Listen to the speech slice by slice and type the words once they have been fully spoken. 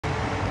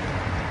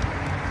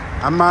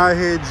I'm out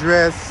here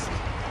dressed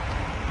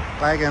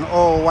like an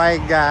old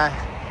white guy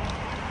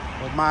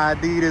with my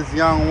Adidas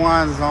Young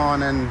Ones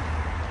on, and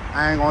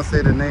I ain't gonna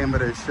say the name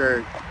of the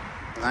shirt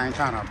because I ain't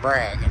trying to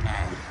brag in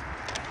that,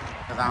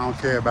 because I don't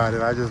care about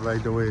it. I just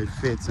like the way it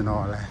fits and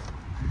all that.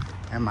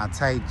 And my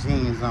tight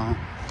jeans on,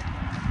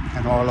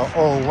 and all the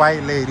old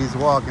white ladies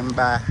walking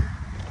by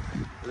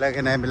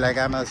looking at me like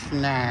I'm a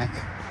snack.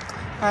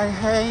 Like,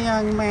 hey,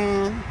 young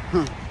man.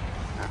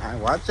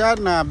 Watch out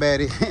now,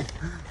 Betty.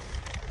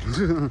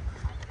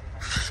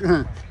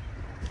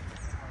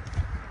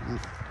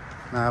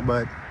 Nah,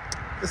 but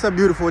it's a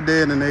beautiful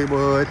day in the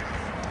neighborhood,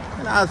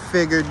 and I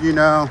figured, you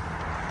know,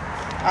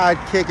 I'd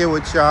kick it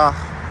with y'all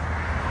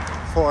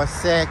for a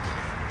sec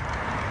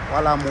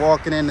while I'm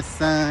walking in the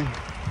sun,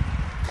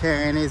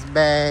 carrying this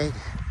bag,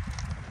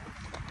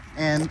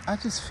 and I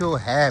just feel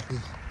happy.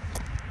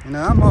 You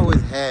know, I'm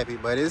always happy,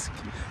 but it's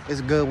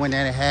good when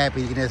that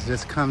happiness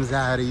just comes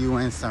out of you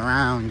and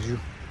surrounds you,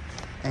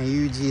 and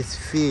you just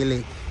feel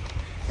it.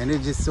 And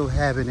it just so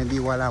happened to be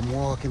while I'm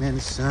walking in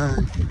the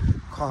sun,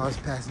 cars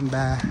passing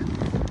by,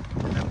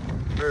 and the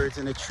birds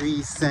in the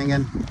trees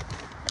singing,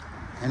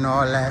 and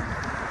all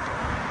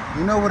that.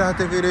 You know what I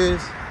think it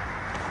is?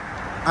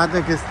 I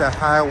think it's the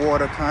high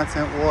water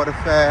content water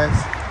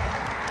fast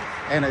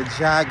and a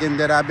jogging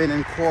that I've been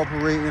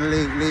incorporating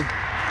lately,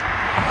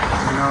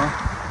 you know,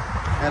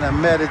 and a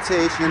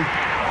meditation,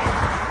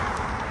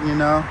 you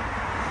know,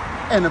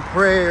 and the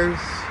prayers,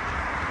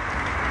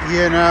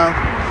 you know.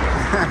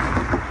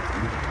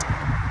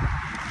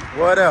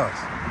 What else?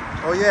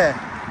 Oh yeah,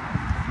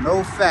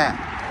 no fat,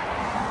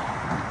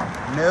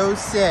 no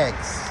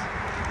sex,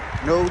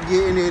 no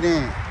getting it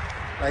in.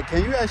 Like,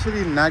 can you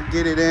actually not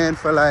get it in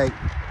for like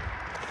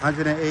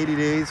 180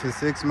 days for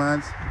 6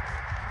 months?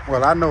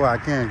 Well, I know I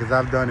can, because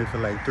I've done it for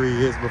like 3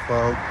 years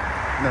before.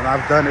 And then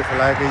I've done it for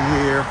like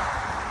a year.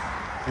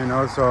 You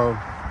know, so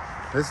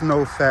there's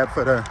no fat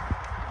for the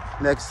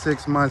next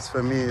 6 months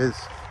for me.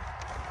 It's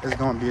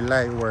gonna be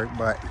light work,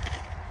 but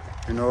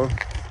you know,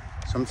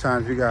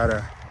 sometimes you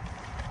gotta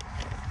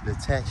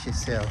detach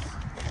yourself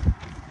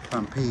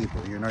from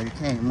people. You know, you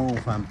can't move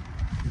from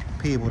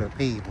people to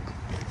people.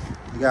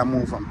 You gotta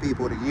move from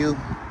people to you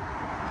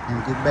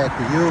and get back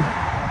to you.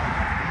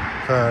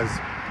 Because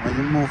when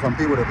you move from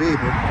people to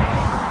people,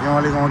 you're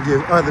only gonna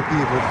give other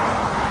people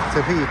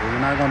to people.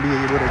 You're not gonna be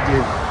able to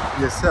give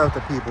yourself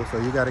to people. So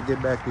you gotta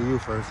get back to you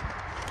first.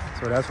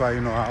 So that's why,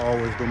 you know, I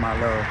always do my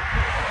little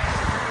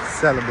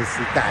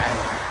celibacy thing.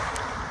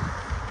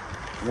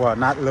 Well,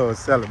 not little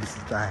celibacy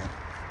thing.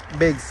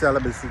 Big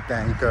celibacy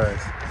thing,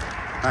 because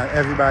not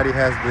everybody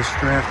has the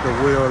strength, the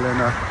will, and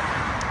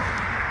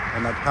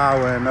the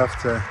power enough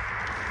to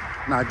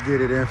not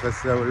get it in for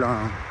so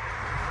long.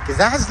 Because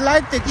I just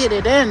like to get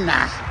it in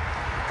now.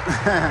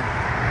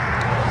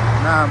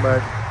 Nah,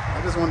 but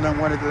I just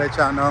wanted to let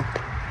y'all know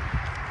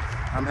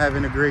I'm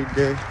having a great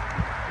day.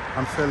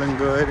 I'm feeling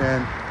good,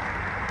 and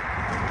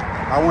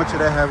I want you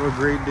to have a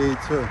great day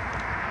too,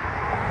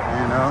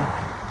 you know?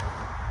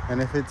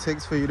 And if it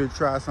takes for you to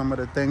try some of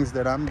the things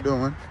that I'm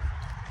doing,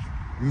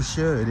 you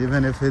should,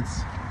 even if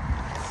it's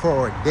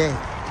for a day.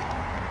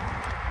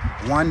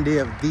 One day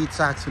of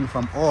detoxing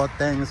from all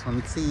things,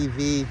 from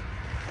TV,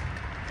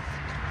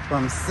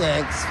 from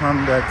sex,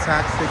 from the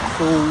toxic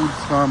foods,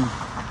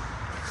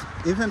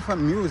 even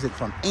from music,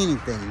 from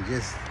anything.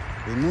 Just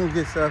remove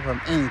yourself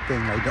from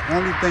anything. Like, the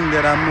only thing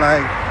that I'm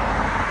like,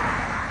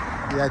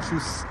 that you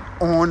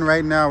on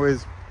right now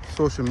is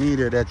social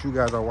media that you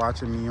guys are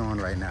watching me on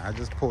right now. I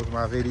just post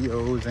my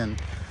videos, and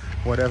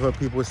whatever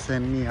people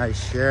send me, I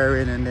share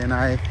it, and then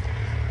I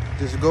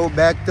just go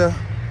back to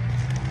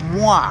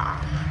moi,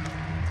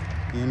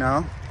 you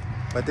know?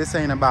 But this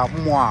ain't about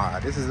moi.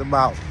 This is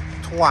about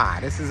toi.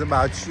 This is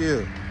about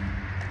you.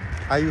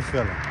 How you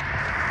feeling?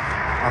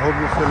 I hope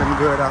you're feeling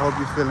good. I hope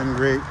you're feeling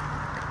great.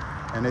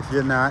 And if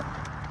you're not,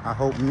 I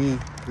hope me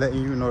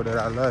letting you know that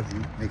I love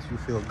you makes you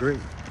feel great.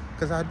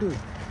 Because I do.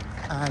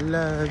 I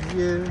love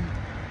you.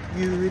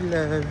 You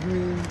love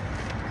me.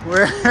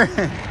 Where?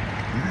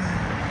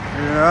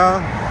 You know?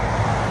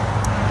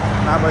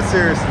 Nah, but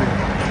seriously,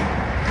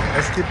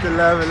 let's keep the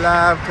love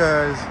alive,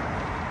 because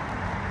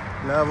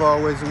love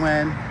always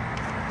wins.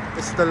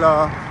 It's the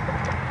law.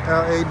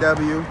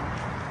 L-A-W.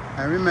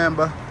 And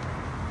remember,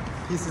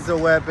 peace is a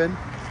weapon.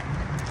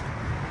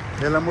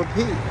 Kill them with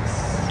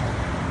peace.